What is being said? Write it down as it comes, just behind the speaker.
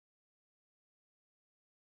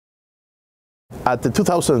At the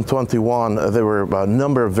 2021, there were a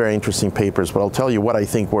number of very interesting papers, but I'll tell you what I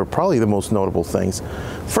think were probably the most notable things.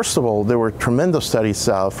 First of all, there were tremendous studies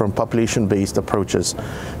from population-based approaches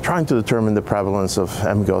trying to determine the prevalence of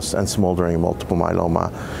MGUS and smoldering multiple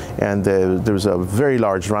myeloma. And there was a very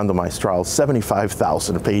large randomized trial,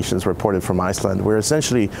 75,000 patients reported from Iceland, where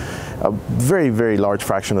essentially a very, very large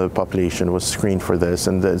fraction of the population was screened for this.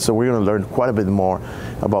 And so we're going to learn quite a bit more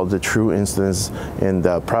about the true incidence and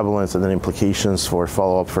the prevalence and then implications for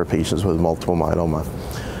follow-up for patients with multiple myeloma.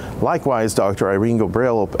 Likewise, Dr. Irene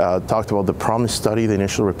Gabriel talked about the PROMISE study, the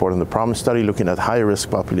initial report on the PROMISE study, looking at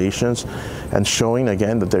higher-risk populations and showing,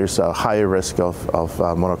 again, that there's a higher risk of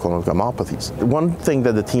monoclonal gammopathies. One thing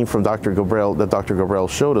that the team from Dr. Gabriel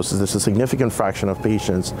showed us is there's a significant fraction of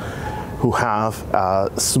patients who have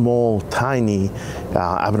small, tiny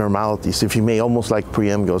abnormalities, if you may, almost like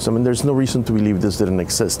pre-MGUS. I mean, there's no reason to believe this didn't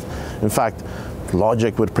exist. In fact,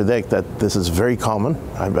 logic would predict that this is very common.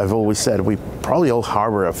 I've always said we probably all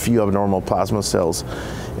harbor a few abnormal plasma cells.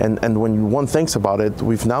 And when one thinks about it,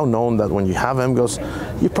 we've now known that when you have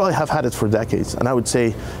MGUS, you probably have had it for decades. And I would say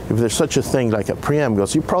if there's such a thing like a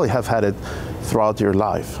pre-MGUS, you probably have had it throughout your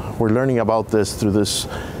life. We're learning about this through this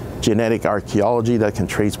genetic archaeology that can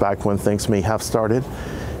trace back when things may have started.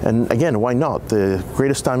 And again, why not? The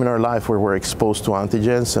greatest time in our life where we're exposed to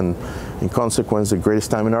antigens, and in consequence, the greatest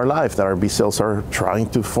time in our life that our B cells are trying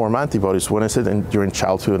to form antibodies. When is it? During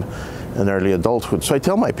childhood and early adulthood. So I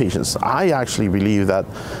tell my patients, I actually believe that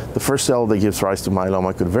the first cell that gives rise to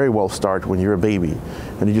myeloma could very well start when you're a baby.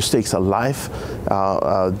 And it just takes a life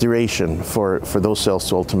duration for those cells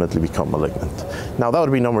to ultimately become malignant. Now, that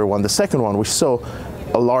would be number one. The second one, we saw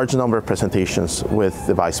a large number of presentations with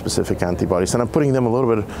the bispecific antibodies, and I'm putting them a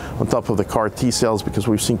little bit on top of the CAR T cells because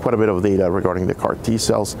we've seen quite a bit of data regarding the CAR T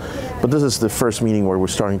cells, but this is the first meeting where we're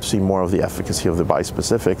starting to see more of the efficacy of the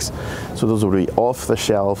bispecifics. So those will be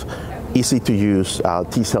off-the-shelf, easy to use,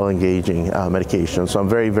 T-cell engaging medications. So I'm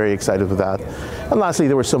very, very excited with that. And lastly,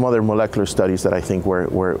 there were some other molecular studies that I think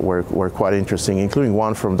were quite interesting, including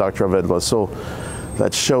one from Dr. Avedlaso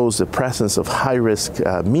that shows the presence of high-risk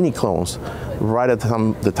mini-clones right at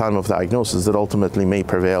the time of diagnosis that ultimately may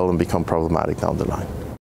prevail and become problematic down the line.